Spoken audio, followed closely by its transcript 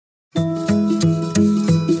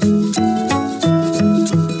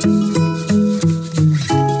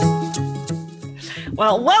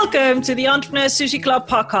Well, welcome to the Entrepreneur Sushi Club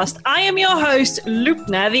podcast. I am your host,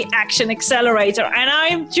 Lupna, the Action Accelerator, and I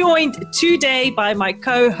am joined today by my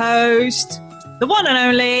co-host, the one and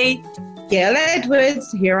only Gail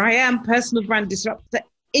Edwards. Here I am, personal brand disruptor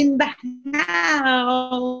in the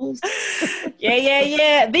house.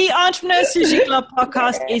 Yeah. The Entrepreneur Sushi Club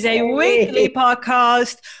podcast is a weekly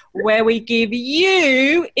podcast where we give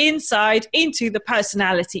you insight into the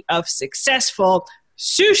personality of successful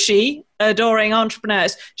sushi adoring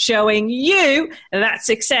entrepreneurs, showing you that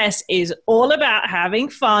success is all about having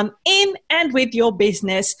fun in and with your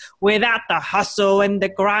business without the hustle and the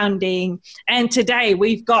grounding. And today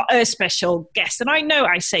we've got a special guest. And I know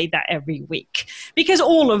I say that every week because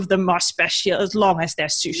all of them are special as long as they're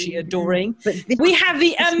sushi adoring. We have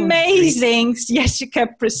the amazing Jessica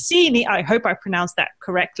Procini, I hope I pronounced that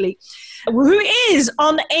correctly, who is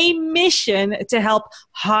on a mission to help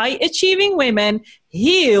high achieving women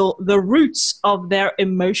heal the roots of their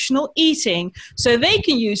emotional eating so they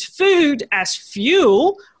can use food as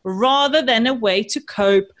fuel rather than a way to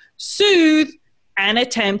cope, soothe, and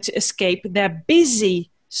attempt to escape their busy,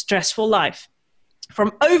 stressful life.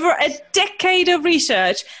 From over a decade of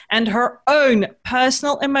research and her own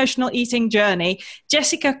personal emotional eating journey,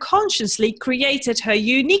 Jessica consciously created her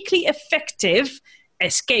uniquely effective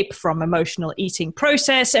escape from emotional eating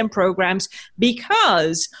process and programs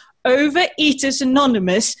because Overeaters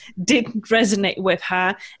Anonymous didn't resonate with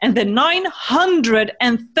her, and the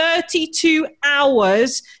 932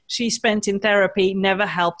 hours she spent in therapy never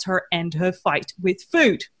helped her end her fight with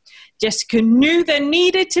food. Jessica knew there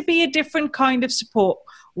needed to be a different kind of support,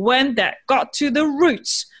 one that got to the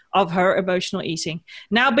roots of her emotional eating.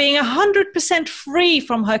 Now being 100% free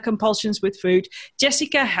from her compulsions with food,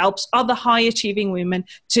 Jessica helps other high-achieving women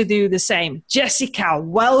to do the same. Jessica,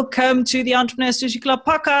 welcome to the Entrepreneur Sushi Club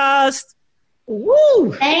podcast.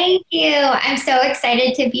 Woo! Thank you. I'm so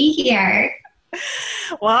excited to be here.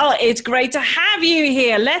 Well, it's great to have you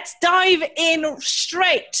here. Let's dive in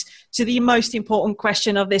straight to the most important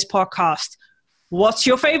question of this podcast. What's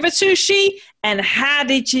your favorite sushi, and how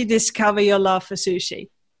did you discover your love for sushi?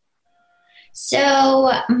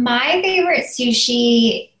 So my favorite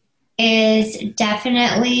sushi is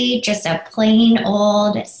definitely just a plain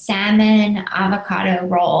old salmon avocado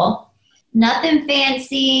roll. Nothing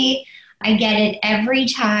fancy. I get it every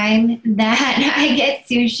time that I get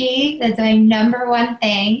sushi. That's my number one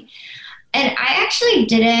thing. And I actually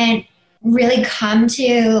didn't really come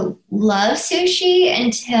to love sushi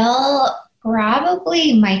until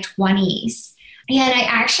probably my 20s. And I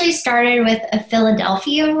actually started with a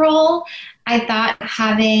Philadelphia roll. I thought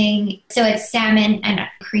so it's salmon and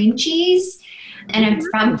cream cheese, and I'm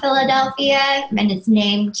from Philadelphia, and it's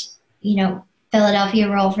named, Philadelphia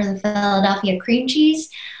roll for the Philadelphia cream cheese.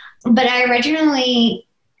 But I originally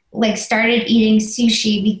started eating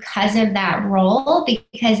sushi because of that roll,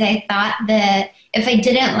 because I thought that if I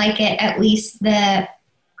didn't like it, at least the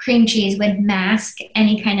cream cheese would mask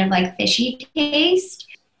any kind of fishy taste.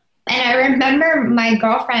 And I remember my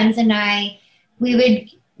girlfriends and we would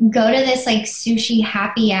go to this sushi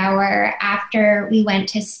happy hour after we went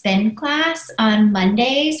to spin class on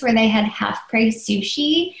Mondays where they had half price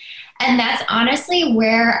sushi. And that's honestly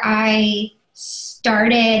where I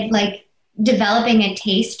started developing a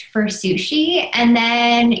taste for sushi. And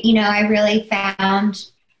then, I really found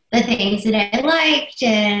the things that I liked,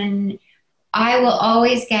 and I will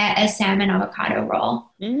always get a salmon avocado roll.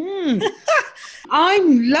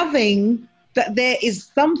 I'm loving that there is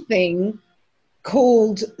something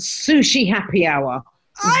called sushi happy hour.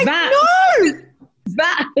 I know!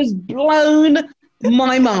 That has blown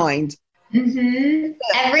my mind. Mm-hmm.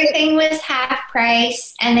 Everything was half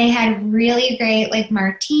price, and they had really great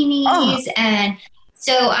martinis. And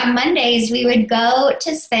so on Mondays we would go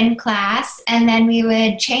to spin class, and then we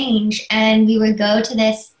would change, and we would go to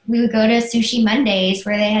Sushi Mondays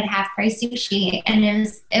where they had half price sushi, and it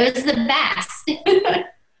was the best.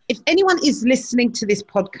 If anyone is listening to this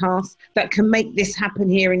podcast that can make this happen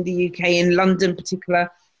here in the UK, in London in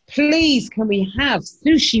particular, please can we have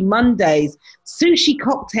Sushi Mondays, sushi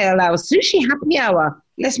cocktail hour, sushi happy hour?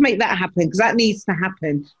 Let's make that happen, because that needs to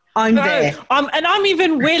happen. I'm there. And I'm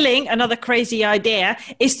even willing, another crazy idea,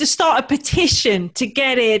 is to start a petition to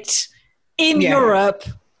get it in Europe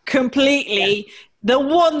completely. Yeah.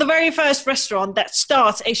 The very first restaurant that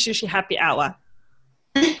starts a sushi happy hour.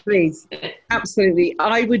 Please, absolutely.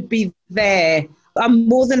 I would be there. I'm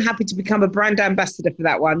more than happy to become a brand ambassador for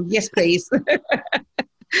that one. Yes, please.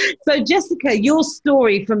 So, Jessica, your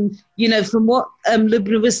story from what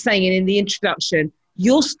Lubna was saying in the introduction,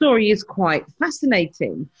 your story is quite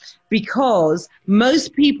fascinating, because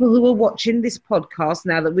most people who are watching this podcast,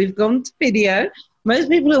 now that we've gone to video, Most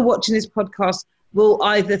people who are watching this podcast will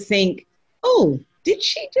either think, oh, did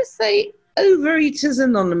she just say Overeaters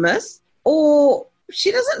Anonymous? Or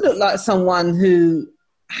she doesn't look like someone who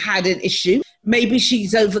had an issue. Maybe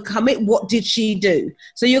she's overcome it. What did she do?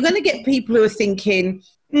 So you're going to get people who are thinking,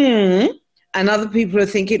 and other people are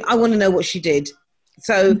thinking, I want to know what she did.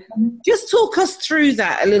 So just talk us through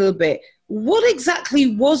that a little bit. What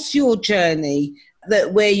exactly was your journey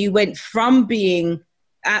where you went from being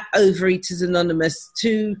at Overeaters Anonymous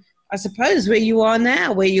to, I suppose, where you are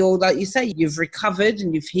now, where you're, like you say, you've recovered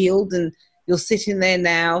and you've healed and you're sitting there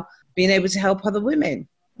now being able to help other women?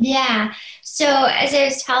 Yeah. So as I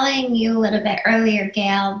was telling you a little bit earlier,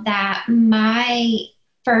 Gail, that my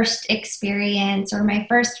first experience or my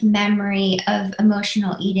first memory of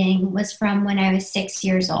emotional eating was from when I was 6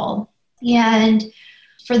 years old. And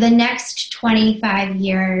for the next 25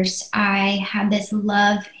 years, I had this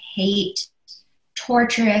love-hate,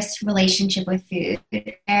 torturous relationship with food,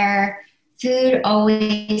 where food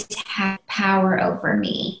always had power over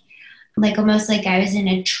me, like almost like I was in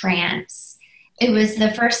a trance. It was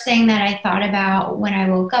the first thing that I thought about when I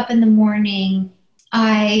woke up in the morning.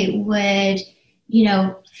 I would,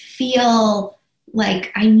 feel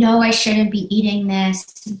like I know I shouldn't be eating this,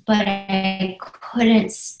 but I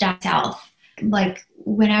couldn't stop myself. Like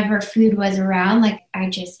whenever food was around, like I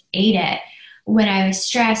just ate it. When I was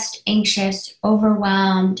stressed, anxious,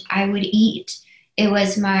 overwhelmed, I would eat. It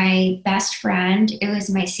was my best friend. It was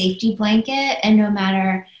my safety blanket. And no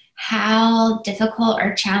matter how difficult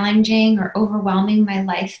or challenging or overwhelming my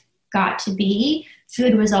life got to be,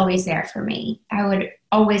 food was always there for me. I would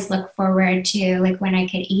always look forward to like when I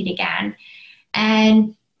could eat again.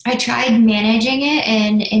 And I tried managing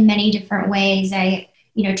it in many different ways. I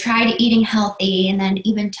tried eating healthy and then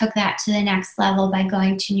even took that to the next level by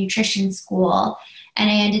going to nutrition school. And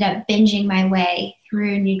I ended up binging my way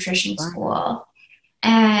through nutrition school.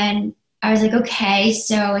 And I was like, okay,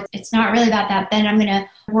 so it's not really about that. Then I'm going to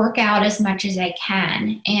work out as much as I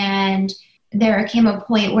can. And there came a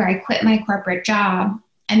point where I quit my corporate job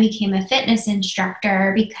and became a fitness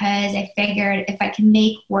instructor because I figured if I can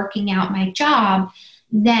make working out my job,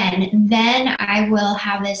 then I will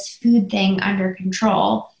have this food thing under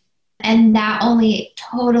control. And that only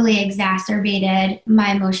totally exacerbated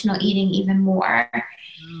my emotional eating even more.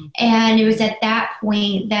 And it was at that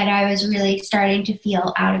point that I was really starting to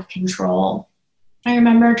feel out of control. I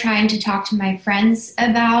remember trying to talk to my friends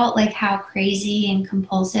about like how crazy and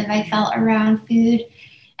compulsive I felt around food.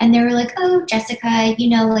 And they were like, oh, Jessica,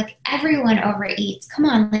 like everyone overeats. Come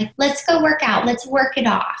on, like, let's go work out. Let's work it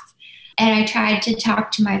off. And I tried to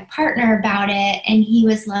talk to my partner about it. And he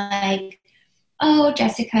was like, oh,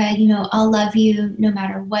 Jessica, I'll love you no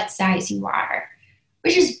matter what size you are,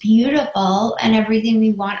 which is beautiful and everything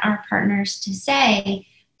we want our partners to say.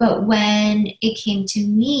 But when it came to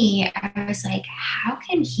me, I was like, how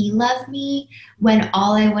can he love me when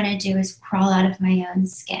all I want to do is crawl out of my own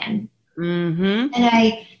skin? Mm-hmm. And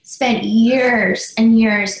I spent years and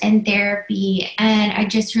years in therapy, and I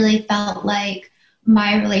just really felt like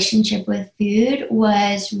my relationship with food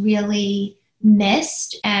was really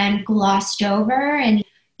missed and glossed over and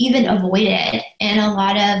even avoided in a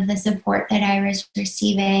lot of the support that I was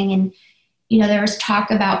receiving. And, there was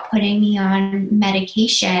talk about putting me on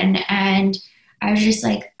medication, and I was just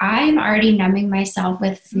like, I'm already numbing myself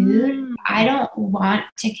with food. I don't want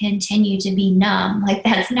to continue to be numb. Like,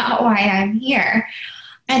 that's not why I'm here.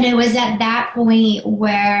 And it was at that point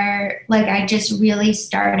where, like, I just really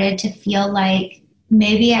started to feel like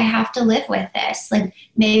maybe I have to live with this. Like,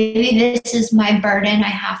 maybe this is my burden I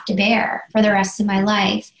have to bear for the rest of my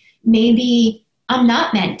life. Maybe I'm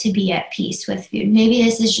not meant to be at peace with food. Maybe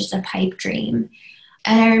this is just a pipe dream.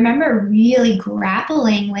 And I remember really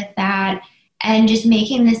grappling with that and just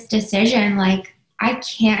making this decision, like, I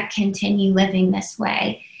can't continue living this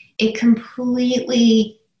way. It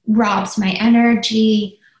completely robs my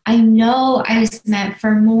energy. I know I was meant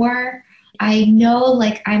for more. I know,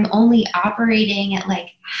 like, I'm only operating at like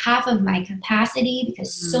half of my capacity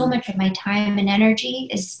because so much of my time and energy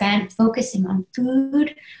is spent focusing on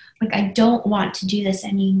food. Like, I don't want to do this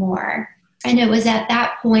anymore. And it was at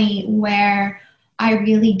that point where I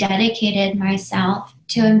really dedicated myself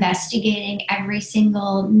to investigating every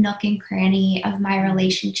single nook and cranny of my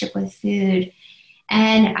relationship with food.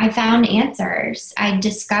 And I found answers. I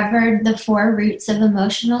discovered the 4 roots of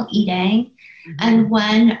emotional eating. Mm-hmm. And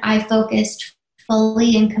when I focused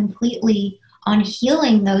fully and completely on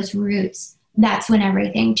healing those roots, that's when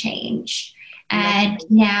everything changed. And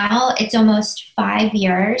now it's almost 5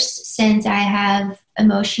 years since I have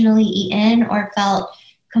emotionally eaten or felt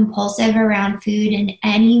compulsive around food in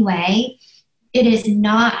any way. It is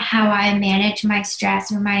not how I manage my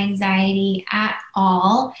stress or my anxiety at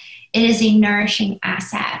all. It is a nourishing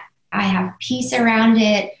asset. I have peace around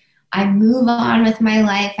it. I move on with my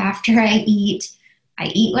life after I eat. I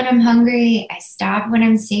eat when I'm hungry. I stop when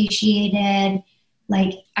I'm satiated.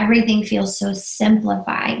 Like, everything feels so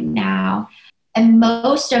simplified now. And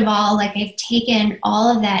most of all, like, I've taken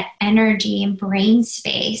all of that energy and brain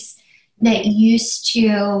space that used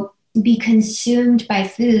to be consumed by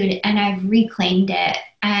food, and I've reclaimed it,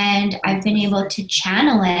 and I've been able to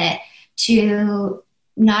channel it to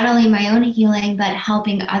not only my own healing, but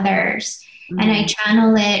helping others. And I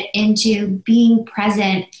channel it into being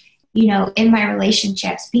present, in my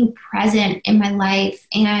relationships, being present in my life,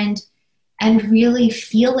 and really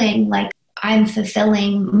feeling like I'm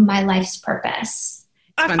fulfilling my life's purpose.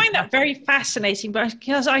 I find that very fascinating,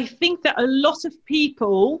 because I think that a lot of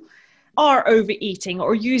people are overeating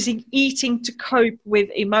or using eating to cope with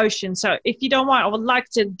emotion. So if you don't mind, I would like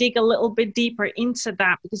to dig a little bit deeper into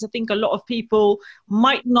that, because I think a lot of people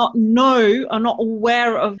might not know, are not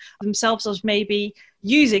aware of themselves as maybe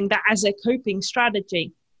using that as a coping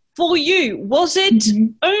strategy. For you, was it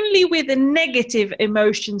only with the negative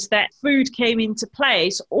emotions that food came into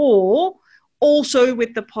place, or also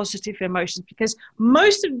with the positive emotions? Because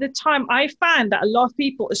most of the time I find that a lot of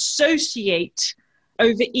people associate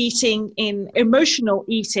overeating in emotional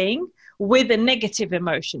eating with the negative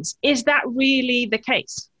emotions. Is that really the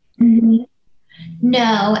case?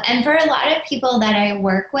 No. And for a lot of people that I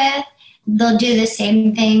work with, they'll do the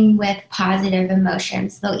same thing with positive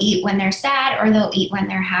emotions. They'll eat when they're sad, or they'll eat when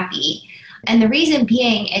they're happy. And the reason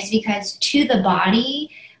being is because to the body,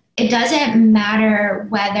 it doesn't matter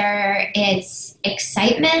whether it's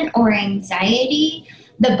excitement or anxiety.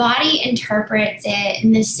 The body interprets it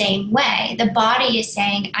in the same way. The body is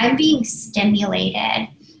saying, I'm being stimulated.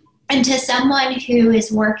 And to someone who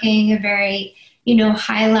is working a very,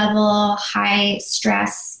 high level, high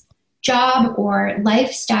stress job or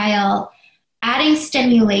lifestyle, adding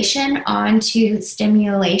stimulation onto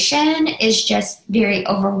stimulation is just very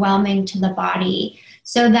overwhelming to the body.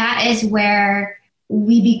 So that is where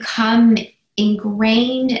we become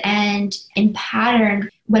ingrained and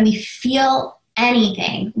patterned when we feel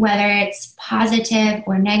anything, whether it's positive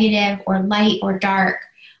or negative or light or dark,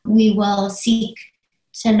 we will seek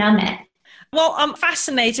to numb it. Well, I'm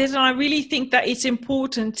fascinated, and I really think that it's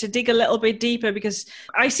important to dig a little bit deeper, because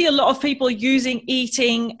I see a lot of people using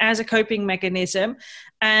eating as a coping mechanism.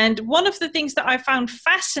 And one of the things that I found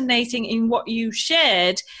fascinating in what you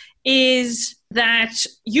shared is that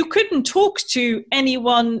you couldn't talk to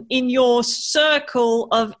anyone in your circle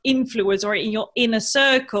of influence or in your inner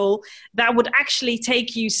circle that would actually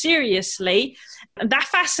take you seriously. And that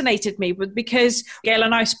fascinated me, because Gail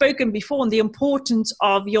and I have spoken before on the importance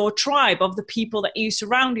of your tribe, of the people that you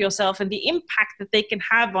surround yourself, and the impact that they can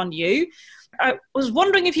have on you. I was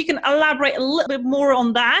wondering if you can elaborate a little bit more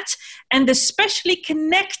on that, and especially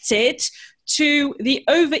connected to the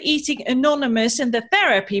Overeating Anonymous and the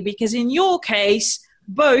therapy, because in your case,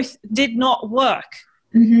 both did not work.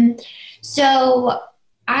 So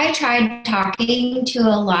I tried talking to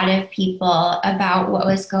a lot of people about what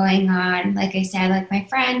was going on. Like I said, like my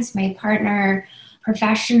friends, my partner,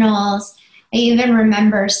 professionals. I even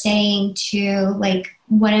remember saying to like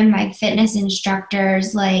one of my fitness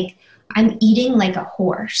instructors, like, I'm eating like a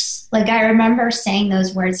horse. Like, I remember saying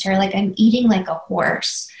those words to her, like, I'm eating like a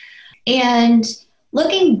horse. And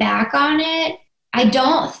looking back on it, I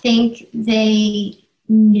don't think they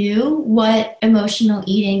knew what emotional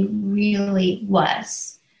eating really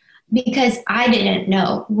was, because I didn't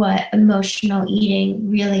know what emotional eating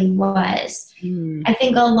really was. I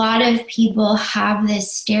think a lot of people have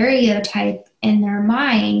this stereotype in their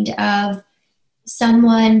mind of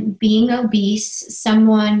someone being obese,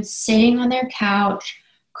 someone sitting on their couch,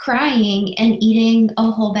 crying and eating a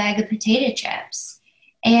whole bag of potato chips.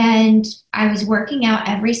 And I was working out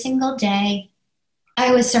every single day.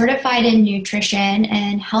 I was certified in nutrition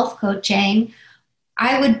and health coaching.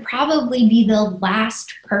 I would probably be the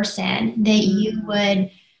last person that you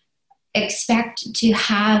would expect to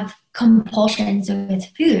have compulsions with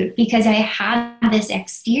food, because I had this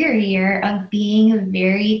exterior of being a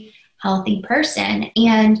very healthy person.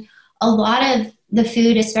 And a lot of the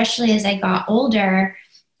food, especially as I got older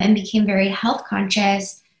and became very health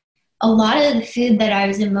conscious, a lot of the food that I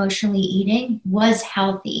was emotionally eating was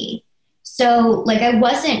healthy. So like, I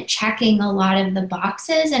wasn't checking a lot of the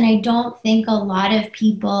boxes, and I don't think a lot of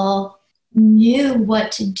people knew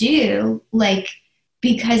what to do, like,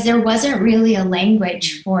 because there wasn't really a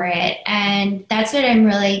language for it. And that's what I'm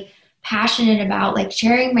really passionate about, like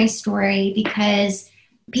sharing my story, because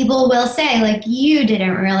people will say, like, you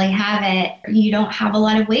didn't really have it. You don't have a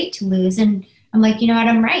lot of weight to lose. And I'm like, you know what?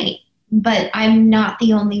 I'm right. But I'm not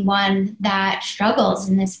the only one that struggles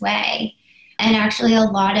in this way. And actually, a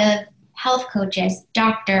lot of health coaches,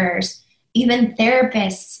 doctors, even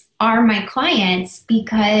therapists are my clients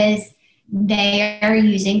because they are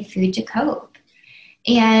using food to cope.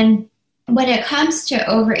 And when it comes to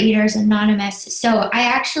Overeaters Anonymous, so I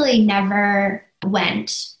actually never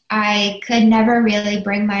went. I could never really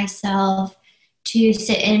bring myself to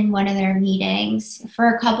sit in one of their meetings for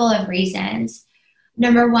a couple of reasons.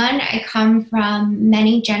 Number one, I come from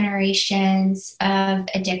many generations of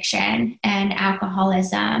addiction and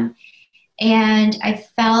alcoholism. And I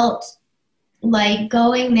felt like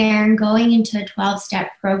going there and going into a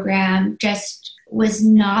 12-step program just was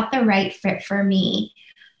not the right fit for me.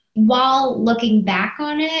 While looking back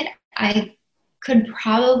on it, I could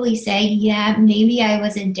probably say, yeah, maybe I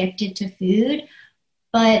was addicted to food,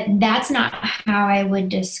 but that's not how I would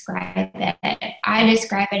describe it. I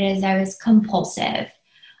describe it as I was compulsive.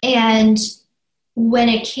 And when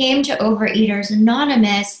it came to Overeaters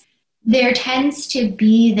Anonymous, there tends to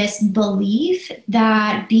be this belief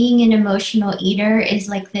that being an emotional eater is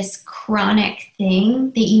like this chronic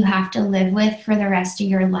thing that you have to live with for the rest of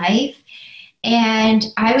your life. And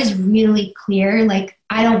I was really clear, like,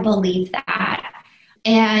 I don't believe that.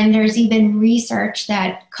 And there's even research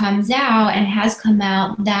that comes out and has come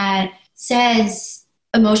out that says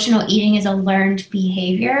emotional eating is a learned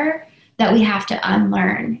behavior that we have to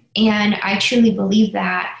unlearn. And I truly believe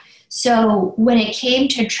that. So when it came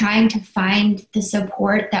to trying to find the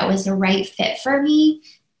support that was the right fit for me,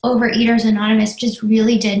 Overeaters Anonymous just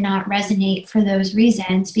really did not resonate for those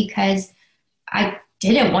reasons, because I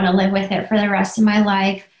didn't want to live with it for the rest of my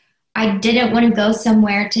life. I didn't want to go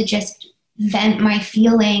somewhere to just vent my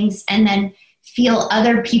feelings and then feel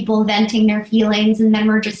other people venting their feelings, and then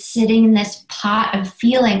we're just sitting in this pot of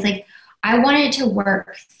feelings. Like, I wanted to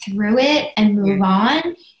work through it and move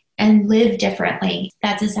on and live differently.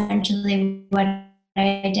 That's essentially what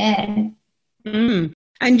I did. Mm.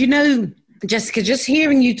 And, you know, Jessica, just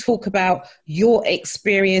hearing you talk about your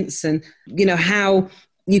experience and, you know, how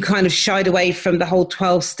you kind of shied away from the whole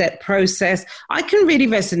 12-step process, I can really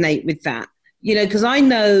resonate with that, you know, because I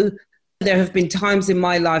know there have been times in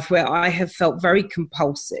my life where I have felt very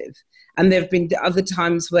compulsive. And there have been other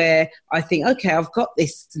times where I think, okay, I've got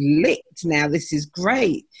this licked now. This is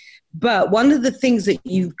great. But one of the things that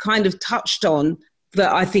you kind of touched on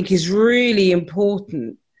that I think is really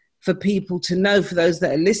important for people to know, for those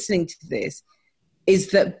that are listening to this,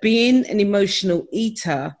 is that being an emotional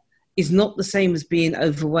eater is not the same as being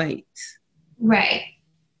overweight. Right.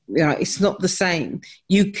 Yeah, it's not the same.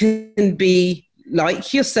 You can be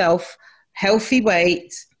like yourself, healthy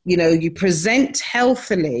weight, you know, you present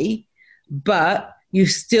healthily, but you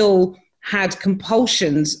still had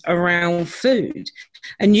compulsions around food.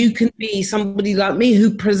 And you can be somebody like me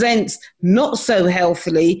who presents not so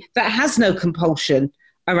healthily, that has no compulsion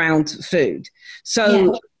around food.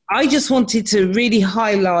 So I just wanted to really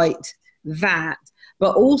highlight that,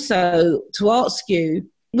 but also to ask you,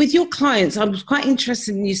 with your clients, I was quite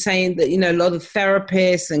interested in you saying that, you know, a lot of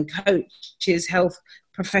therapists and coaches, health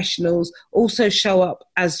professionals also show up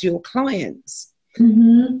as your clients.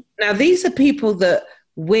 Mm-hmm. Now, these are people that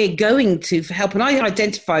we're going to for help. And I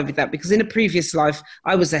identify with that because in a previous life,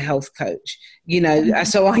 I was a health coach, you know, Mm-hmm.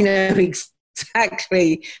 so I know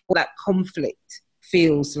exactly what that conflict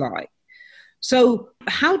feels like. So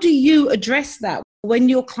how do you address that when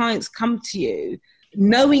your clients come to you,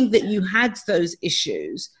 knowing that you had those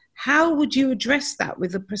issues? How would you address that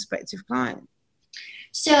with a prospective client?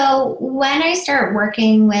 So when I start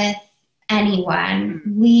working with anyone,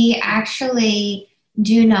 we actually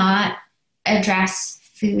do not address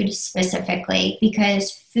food specifically,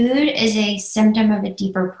 because food is a symptom of a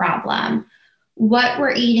deeper problem. What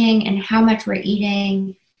we're eating and how much we're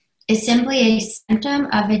eating is simply a symptom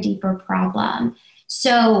of a deeper problem.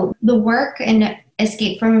 So the work in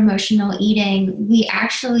Escape from Emotional Eating, we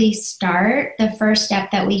actually start, the first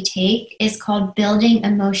step that we take is called building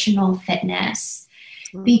emotional fitness,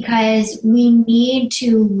 because we need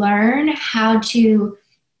to learn how to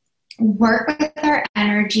work with our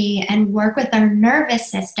energy and work with our nervous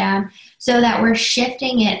system so that we're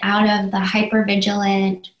shifting it out of the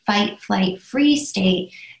hypervigilant fight, flight, freeze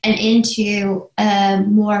state and into a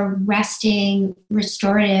more resting,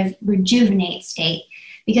 restorative, rejuvenate state.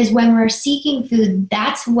 Because when we're seeking food,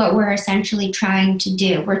 that's what we're essentially trying to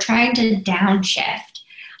do. We're trying to downshift.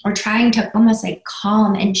 We're trying to almost like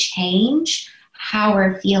calm and change how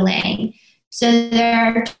we're feeling. So there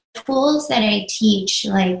are tools that I teach,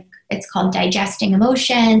 like it's called digesting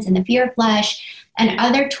emotions and the fear flush. and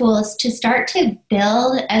other tools to start to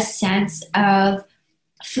build a sense of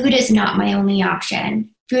food is not my only option.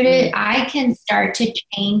 I can start to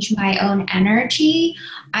change my own energy.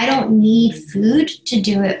 I don't need food to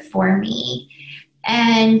do it for me.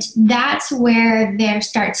 And that's where there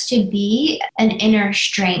starts to be an inner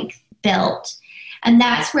strength built. And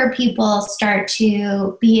that's where people start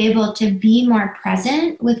to be able to be more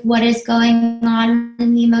present with what is going on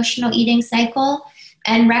in the emotional eating cycle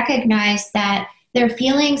and recognize that their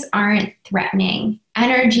feelings aren't threatening.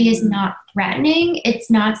 Energy is not threatening. It's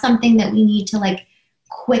not something that we need to like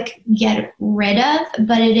quick get rid of,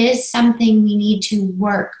 but it is something we need to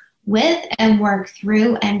work with and work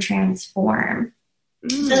through and transform.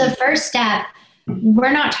 So the first step,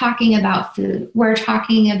 we're not talking about food. We're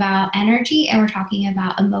talking about energy and we're talking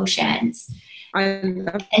about emotions. And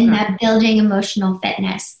that building emotional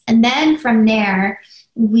fitness. And then from there,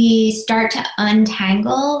 we start to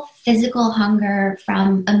untangle physical hunger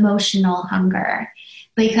from emotional hunger,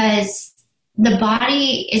 because the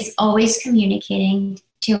body is always communicating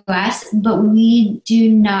to us, but we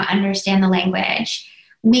do not understand the language.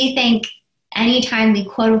 We think anytime we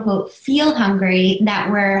quote unquote feel hungry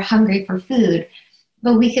that we're hungry for food,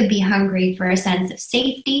 but we could be hungry for a sense of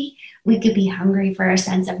safety. We could be hungry for a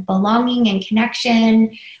sense of belonging and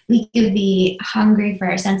connection. We could be hungry for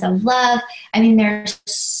a sense of love. I mean, there's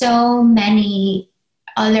so many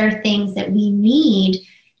other things that we need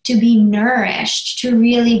to be nourished, to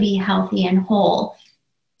really be healthy and whole.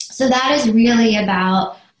 So that is really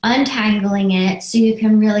about untangling it so you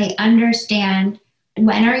can really understand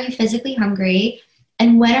when are you physically hungry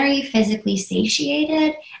and when are you physically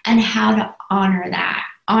satiated, and how to honor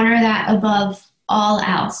that above all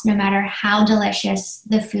else, no matter how delicious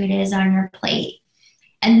the food is on your plate.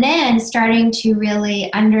 And then starting to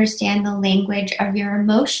really understand the language of your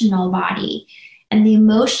emotional body and the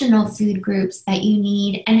emotional food groups that you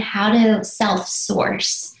need and how to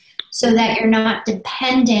self-source so that you're not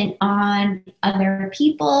dependent on other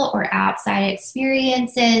people or outside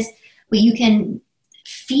experiences, but you can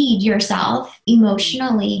feed yourself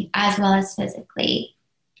emotionally as well as physically.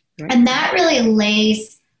 And that really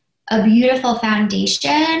lays a beautiful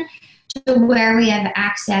foundation to where we have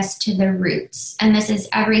access to the roots. And this is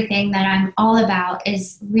everything that I'm all about,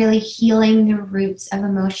 is really healing the roots of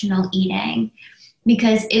emotional eating.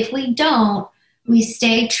 Because if we don't, we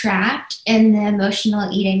stay trapped in the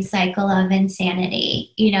emotional eating cycle of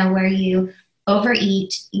insanity, where you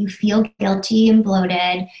overeat, you feel guilty and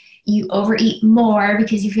bloated, you overeat more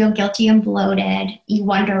because you feel guilty and bloated. You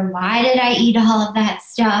wonder, why did I eat all of that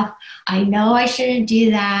stuff? I know I shouldn't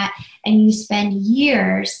do that. And you spend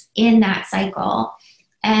years in that cycle.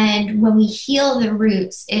 And when we heal the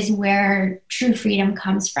roots is where true freedom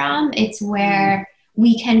comes from. It's where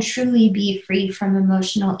we can truly be free from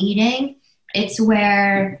emotional eating. It's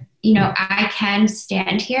where, I can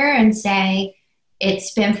stand here and say,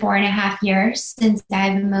 it's been 4.5 years since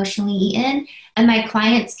I've emotionally eaten, and my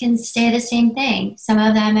clients can say the same thing. Some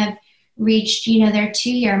of them have reached, their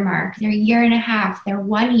 2-year mark, their 1.5 years, their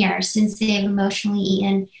 1 year since they've emotionally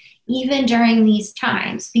eaten, even during these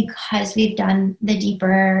times, because we've done the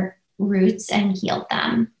deeper roots and healed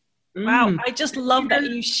them. Wow, I just love that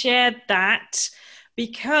you shared that,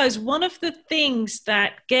 because one of the things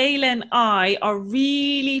that Gail and I are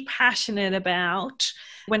really passionate about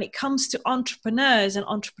when it comes to entrepreneurs and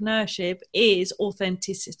entrepreneurship is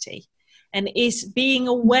authenticity, and is being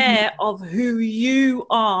aware of who you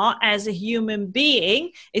are as a human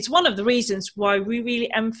being. It's one of the reasons why we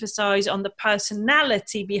really emphasize on the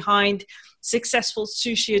personality behind successful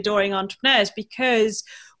sushi adoring entrepreneurs, because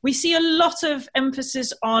we see a lot of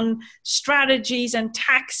emphasis on strategies and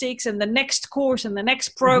tactics and the next course and the next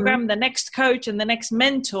program, the next coach and the next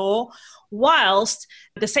mentor, whilst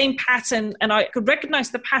the same pattern, and I could recognize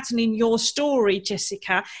the pattern in your story,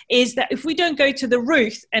 Jessica, is that if we don't go to the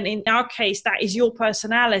root, and in our case, that is your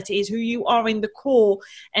personality, is who you are in the core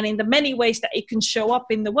and in the many ways that it can show up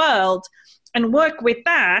in the world, and work with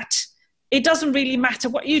that, it doesn't really matter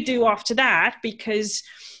what you do after that, because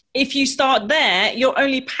if you start there, you're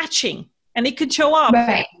only patching, and it could show up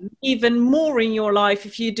even more in your life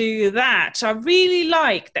if you do that. So I really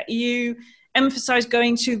like that you emphasize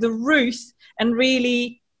going to the root and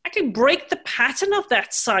really actually break the pattern of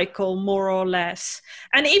that cycle, more or less.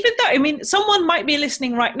 And even though, someone might be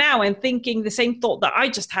listening right now and thinking the same thought that I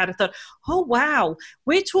just had. I thought, oh, wow,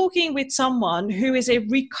 we're talking with someone who is a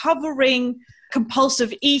recovering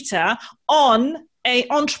compulsive eater on a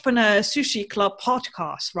Entrepreneur Sushi Club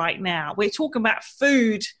podcast right now. We're talking about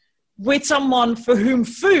food with someone for whom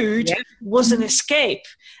food was an escape.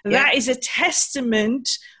 That is a testament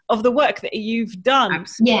of the work that you've done.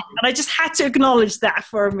 Absolutely. Yeah. And I just had to acknowledge that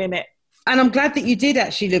for a minute. And I'm glad that you did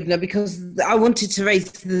actually, Lubna, because I wanted to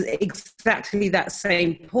raise exactly that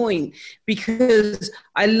same point, because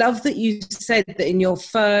I love that you said that in your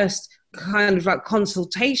first kind of like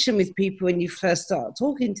consultation with people, when you first start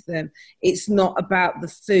talking to them, it's not about the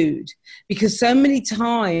food, because so many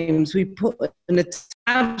times we put an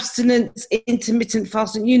abstinence, intermittent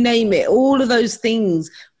fasting, you name it, all of those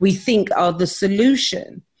things we think are the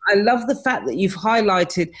solution. I love the fact that you've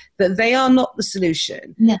highlighted that they are not the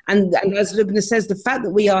solution. Yeah. And as Lubna says, the fact that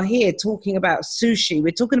we are here talking about sushi,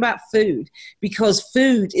 we're talking about food, because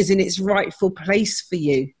food is in its rightful place for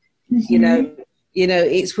you. Mm-hmm. You know,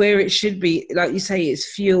 it's where it should be. Like you say,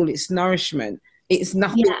 it's fuel, it's nourishment. It's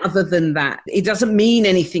nothing other than that. It doesn't mean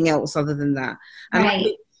anything else other than that. And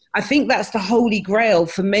Right. I think that's the holy grail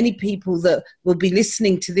for many people that will be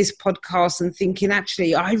listening to this podcast and thinking,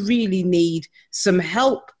 actually, I really need some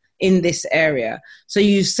help in this area. So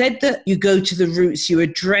you said that you go to the roots, you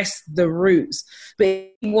address the roots,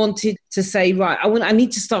 but you wanted to say, right, I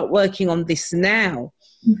need to start working on this now.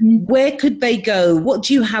 Mm-hmm. Where could they go? What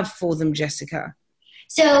do you have for them, Jessica?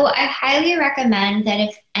 So I highly recommend that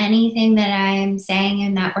if anything that I'm saying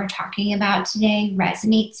and that we're talking about today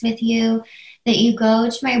resonates with you, that you go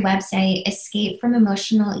to my website,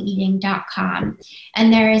 escapefromemotionaleating.com,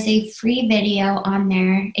 and there is a free video on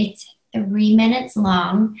there. It's 3 minutes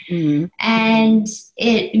long, and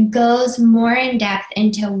it goes more in depth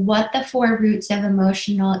into what the 4 roots of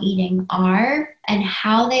emotional eating are and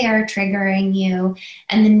how they are triggering you,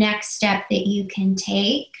 and the next step that you can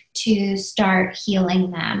take to start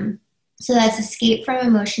healing them. So that's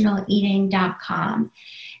escapefromemotionaleating.com.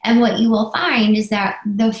 And what you will find is that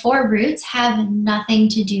the 4 roots have nothing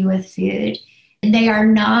to do with food. They are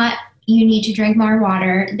not, you need to drink more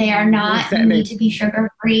water. They are not, you need to be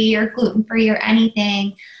sugar-free or gluten-free or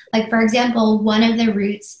anything. Like, for example, one of the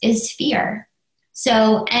roots is fear.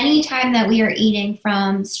 So anytime that we are eating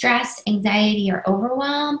from stress, anxiety, or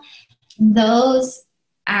overwhelm, those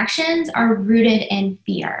actions are rooted in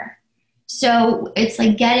fear. So it's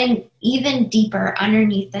like getting even deeper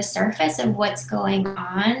underneath the surface of what's going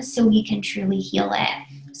on so we can truly heal it.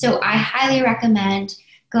 So I highly recommend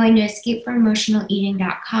going to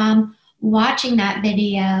escapefromemotionaleating.com, watching that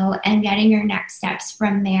video, and getting your next steps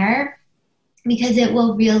from there, because it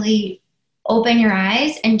will really open your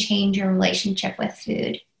eyes and change your relationship with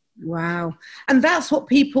food. Wow. And that's what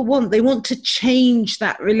people want. They want to change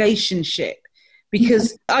that relationship.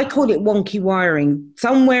 Because I call it wonky wiring.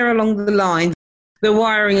 Somewhere along the line, the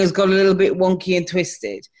wiring has got a little bit wonky and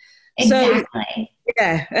twisted. Exactly. So,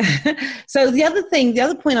 yeah. So the other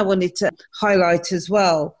point I wanted to highlight as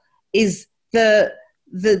well is the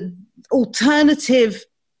alternative,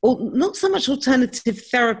 or not so much alternative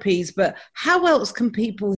therapies, but how else can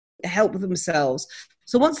people help themselves?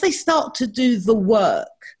 So once they start to do the work,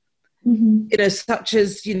 you know, such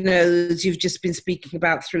as, you know, as you've just been speaking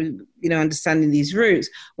about through, you know, understanding these roots.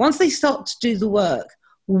 Once they start to do the work,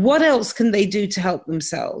 what else can they do to help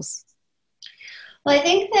themselves? Well, I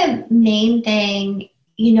think the main thing,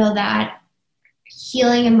 you know, that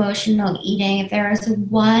healing emotional eating, if there is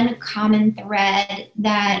one common thread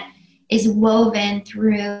that is woven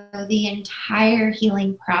through the entire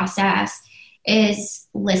healing process, is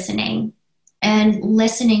listening, and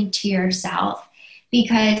listening to yourself.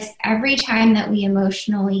 Because every time that we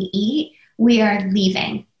emotionally eat, we are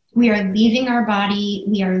leaving. We are leaving our body.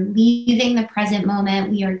 We are leaving the present moment.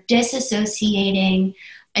 We are disassociating.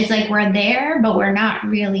 It's like we're there, but we're not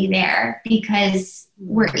really there, because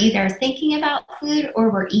we're either thinking about food or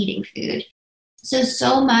we're eating food.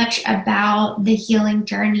 So much about the healing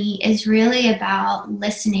journey is really about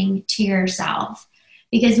listening to yourself.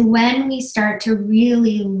 Because when we start to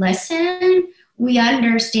really listen, we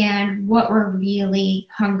understand what we're really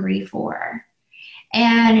hungry for.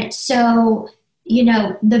 And so, you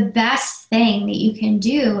know, the best thing that you can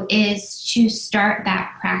do is to start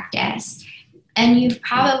that practice. And you've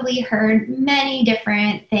probably heard many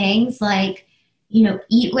different things like, you know,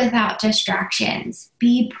 eat without distractions,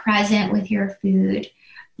 be present with your food,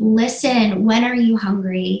 listen, when are you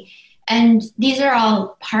hungry? And these are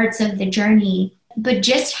all parts of the journey, but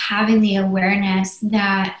just having the awareness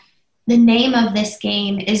that the name of this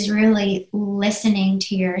game is really listening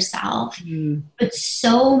to yourself. But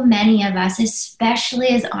so many of us, especially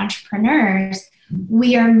as entrepreneurs,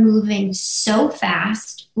 we are moving so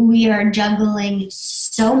fast. We are juggling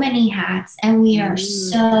so many hats, and we are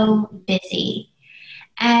so busy.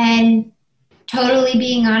 And totally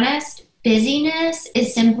being honest, busyness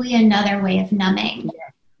is simply another way of numbing.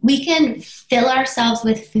 We can fill ourselves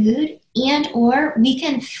with food, and or we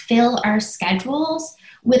can fill our schedules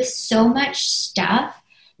with so much stuff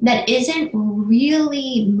that isn't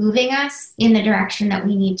really moving us in the direction that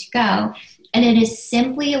we need to go. And it is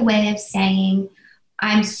simply a way of saying,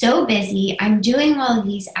 I'm so busy, I'm doing all of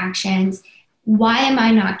these actions, why am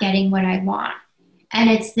I not getting what I want? And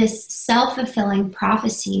it's this self-fulfilling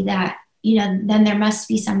prophecy that, then there must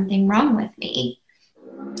be something wrong with me.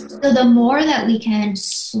 So the more that we can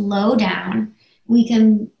slow down, we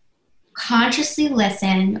can consciously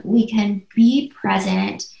listen, we can be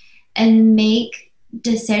present and make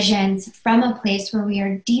decisions from a place where we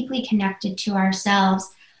are deeply connected to ourselves,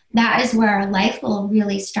 that is where our life will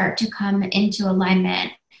really start to come into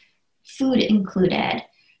alignment, food included.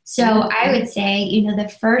 So I would say, the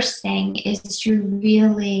first thing is to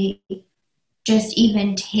really just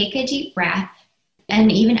even take a deep breath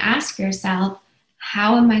and even ask yourself,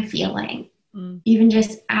 how am I feeling? Even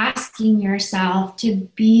just asking yourself to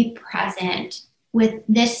be present with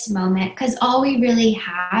this moment, because all we really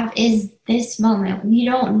have is this moment. We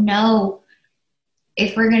don't know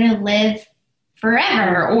if we're going to live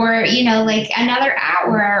forever or, like another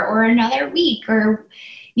hour or another week or,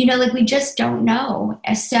 we just don't know.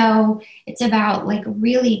 So it's about like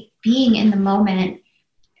really being in the moment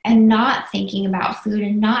and not thinking about food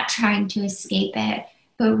and not trying to escape it,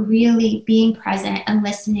 but really being present and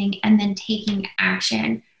listening and then taking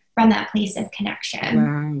action from that place of connection.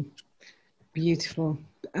 Wow. Beautiful.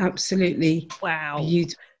 Absolutely. Wow.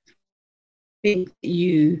 Beautiful.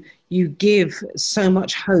 You give so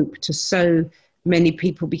much hope to so many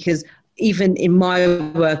people, because even in my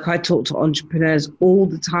work, I talk to entrepreneurs all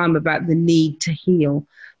the time about the need to heal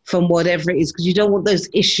from whatever it is, because you don't want those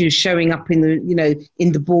issues showing up in the,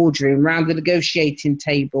 in the boardroom, around the negotiating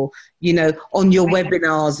table, on your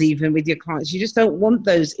webinars, even with your clients. You just don't want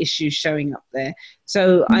those issues showing up there.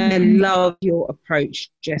 So I love your approach,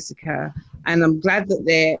 Jessica. And I'm glad that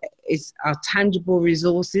there are tangible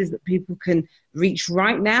resources that people can reach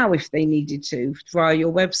right now if they needed to via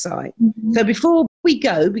your website. So before we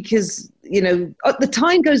go, because, the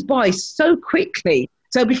time goes by so quickly.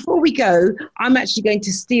 So before we go, I'm actually going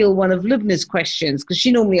to steal one of Lubna's questions, because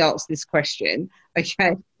she normally asks this question,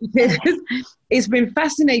 okay? Because it's been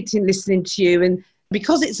fascinating listening to you, and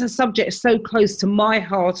because it's a subject so close to my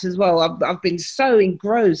heart as well, I've been so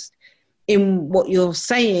engrossed in what you're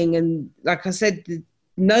saying, and like I said,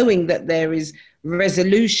 knowing that there is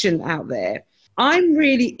resolution out there. I'm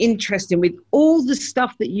really interested with all the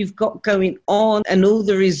stuff that you've got going on and all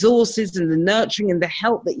the resources and the nurturing and the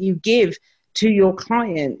help that you give to your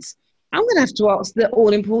clients. I'm going to have to ask the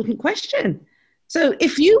all-important question. So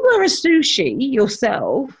if you were a sushi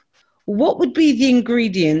yourself, what would be the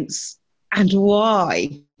ingredients and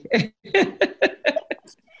why? If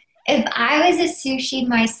I was a sushi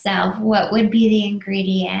myself, what would be the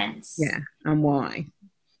ingredients? Yeah, and why?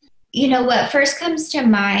 What first comes to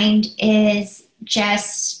mind is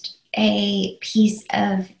just a piece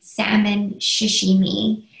of salmon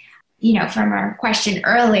sashimi. From our question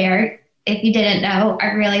earlier, if you didn't know,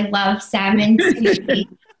 I really love salmon sushi.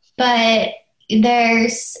 But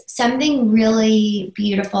there's something really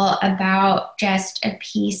beautiful about just a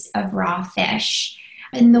piece of raw fish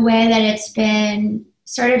and the way that it's been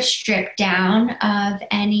sort of stripped down of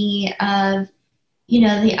any of,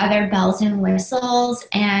 the other bells and whistles.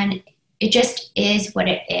 And it just is what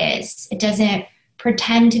it is. It doesn't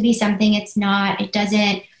pretend to be something it's not. It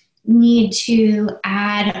doesn't need to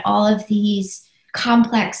add all of these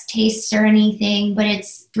complex tastes or anything, but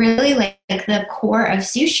it's really like the core of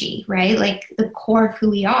sushi, right? Like the core of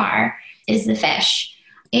who we are is the fish.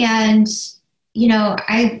 And,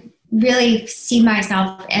 I really see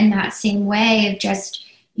myself in that same way of just,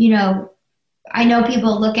 I know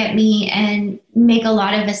people look at me and make a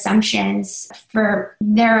lot of assumptions for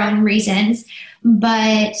their own reasons,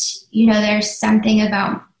 but, there's something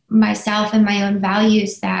about myself and my own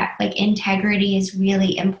values that like integrity is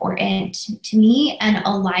really important to me, and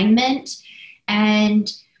alignment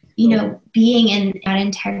and, being in that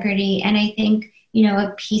integrity. And I think,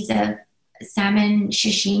 a piece of salmon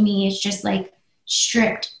sashimi is just like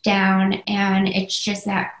stripped down, and it's just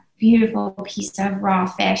that beautiful piece of raw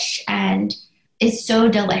fish, and it's so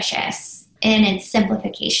delicious in its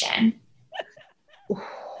simplification.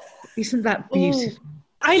 Isn't that beautiful? Ooh.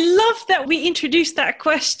 I love that we introduced that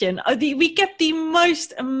question. We get the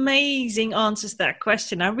most amazing answers to that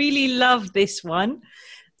question. I really love this one.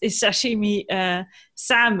 It's sashimi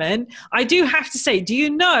salmon. I do have to say, do you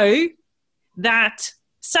know that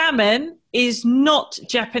salmon is not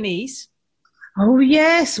Japanese? Oh,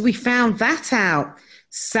 yes, we found that out.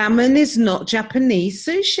 Salmon is not Japanese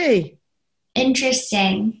sushi.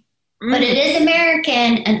 Interesting. But it is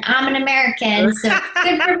American, and I'm an American, so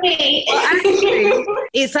good for me. Well, actually,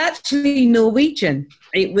 it's actually Norwegian.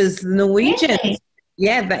 It was the Norwegians, Really?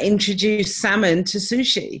 yeah, that introduced salmon to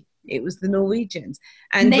sushi. It was the Norwegians.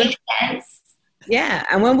 And Makes sense. yeah,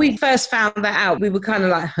 and when we first found that out, we were kind of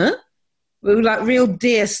like, huh? We were like real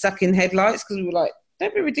deer stuck in headlights because we were like,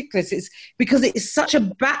 don't be ridiculous. It's because it's such a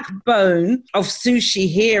backbone of sushi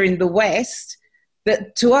here in the West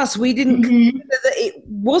that to us, we didn't consider that it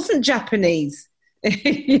wasn't Japanese.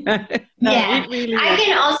 You know? No, Yeah. it really I is.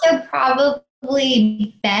 can also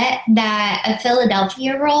probably bet that a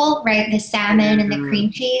Philadelphia roll, right, the salmon and the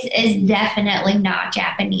cream cheese, is definitely not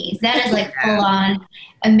Japanese. That is like full on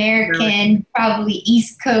American, probably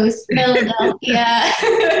East Coast Philadelphia.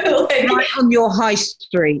 Like, Right on your high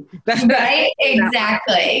street. That's right?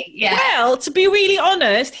 Exactly. Yeah. Well, to be really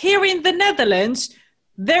honest, here in the Netherlands,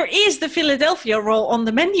 there is the Philadelphia roll on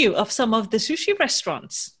the menu of some of the sushi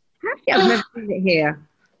restaurants. I've never seen it here.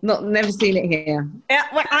 Never seen it here. Yeah,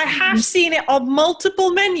 well, I have seen it on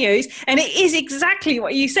multiple menus, and it is exactly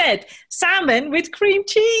what you said: salmon with cream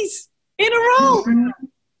cheese in a roll.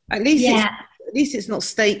 At least it's not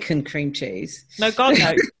steak and cream cheese. No, God,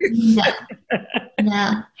 no.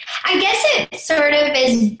 No. I guess it sort of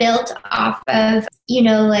is built off of,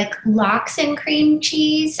 like lox and cream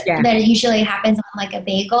cheese that usually happens on like a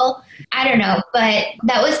bagel. I don't know, but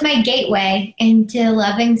that was my gateway into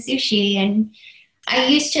loving sushi. And I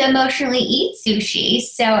used to emotionally eat sushi,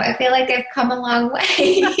 so I feel like I've come a long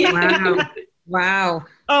way. Wow.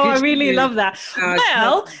 Oh, Good I really love that.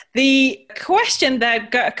 Well, the question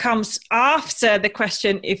that comes after the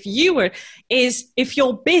question is if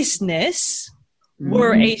your business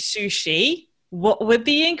were a sushi, what would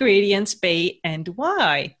the ingredients be and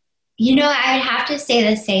why? I'd have to say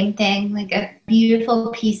the same thing, like a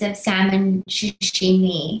beautiful piece of salmon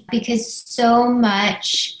sashimi, because so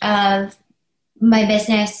much of my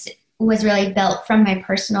business was really built from my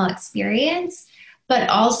personal experience, but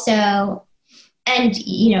also, and,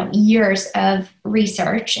 years of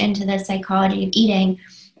research into the psychology of eating.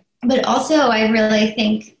 But also, I really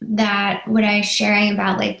think that what I was sharing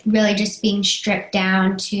about, like, really just being stripped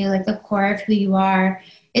down to, like, the core of who you are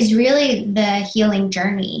is really the healing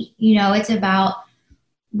journey. It's about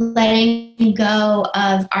letting go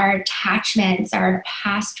of our attachments, our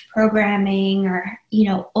past programming, our,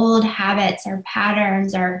 old habits, our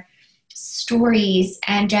patterns, our stories,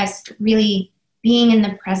 and just really being in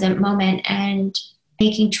the present moment and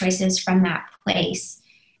making choices from that place.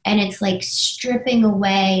 And it's like stripping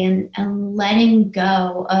away and letting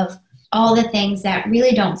go of all the things that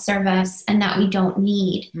really don't serve us and that we don't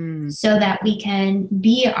need so that we can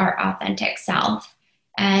be our authentic self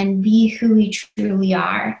and be who we truly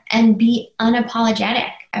are and be unapologetic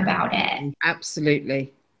about it.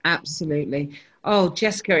 Absolutely. Absolutely. Oh,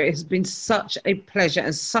 Jessica, it has been such a pleasure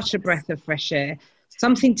and such a breath of fresh air.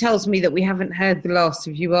 Something tells me that we haven't heard the last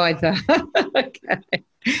of you either. Okay.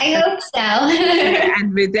 I hope so.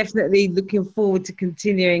 And we're definitely looking forward to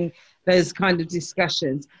continuing those kind of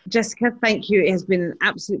discussions. Jessica, thank you. It has been an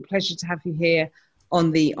absolute pleasure to have you here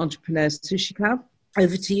on the Entrepreneurs Sushi Club.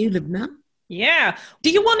 Over to you, Lubna. Yeah. Do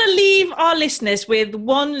you want to leave our listeners with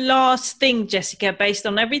one last thing, Jessica, based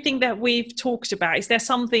on everything that we've talked about? Is there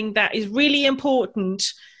something that is really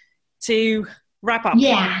important to wrap up?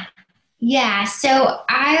 Yeah. So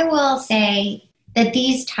I will say that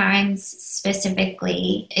these times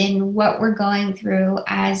specifically in what we're going through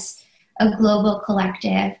as a global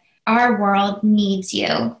collective, our world needs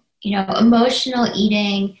you. Emotional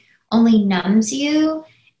eating only numbs you,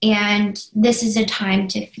 and this is a time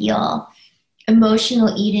to feel.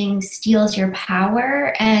 Emotional eating steals your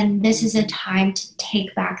power, and this is a time to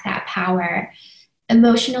take back that power.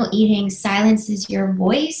 Emotional eating silences your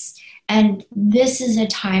voice, and this is a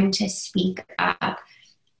time to speak up.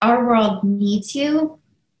 Our world needs you,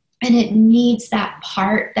 and it needs that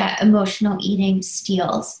part that emotional eating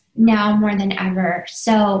steals now more than ever.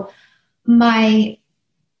 So my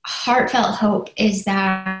heartfelt hope is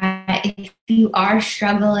that if you are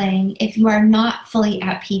struggling, if you are not fully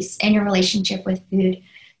at peace in your relationship with food,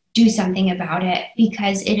 do something about it,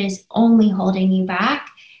 because it is only holding you back,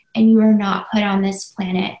 and you are not put on this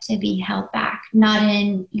planet to be held back, not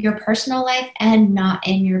in your personal life and not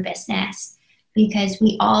in your business, because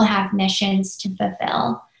we all have missions to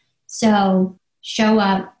fulfill. So show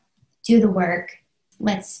up, do the work.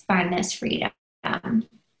 Let's find this freedom.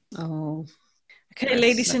 Oh. Okay,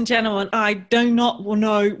 ladies and gentlemen, I do not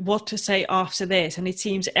know what to say after this. And it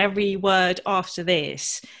seems every word after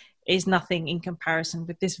this is nothing in comparison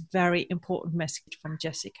with this very important message from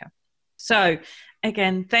Jessica. So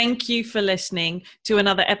again, thank you for listening to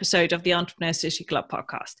another episode of the Entrepreneur Sushi Club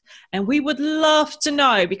podcast. And we would love to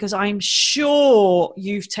know, because I'm sure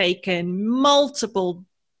you've taken multiple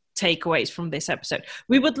takeaways from this episode.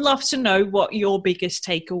 We would love to know what your biggest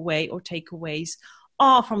takeaway or takeaways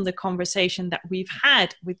are from the conversation that we've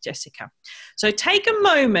had with Jessica. So take a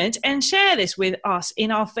moment and share this with us in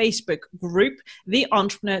our Facebook group, the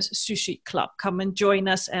Entrepreneurs Sushi Club. Come and join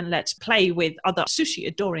us and let's play with other sushi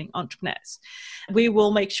adoring entrepreneurs. We will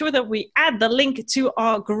make sure that we add the link to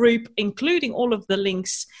our group, including all of the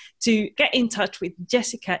links to get in touch with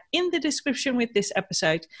Jessica in the description with this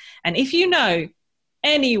episode. And if you know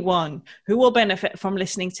anyone who will benefit from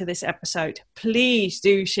listening to this episode, please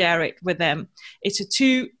do share it with them. It's a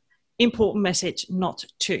too important message not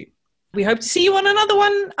to. We hope to see you on another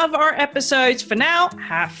one of our episodes. For now,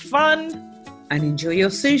 have fun and enjoy your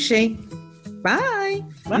sushi. Bye.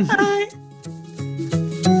 Bye.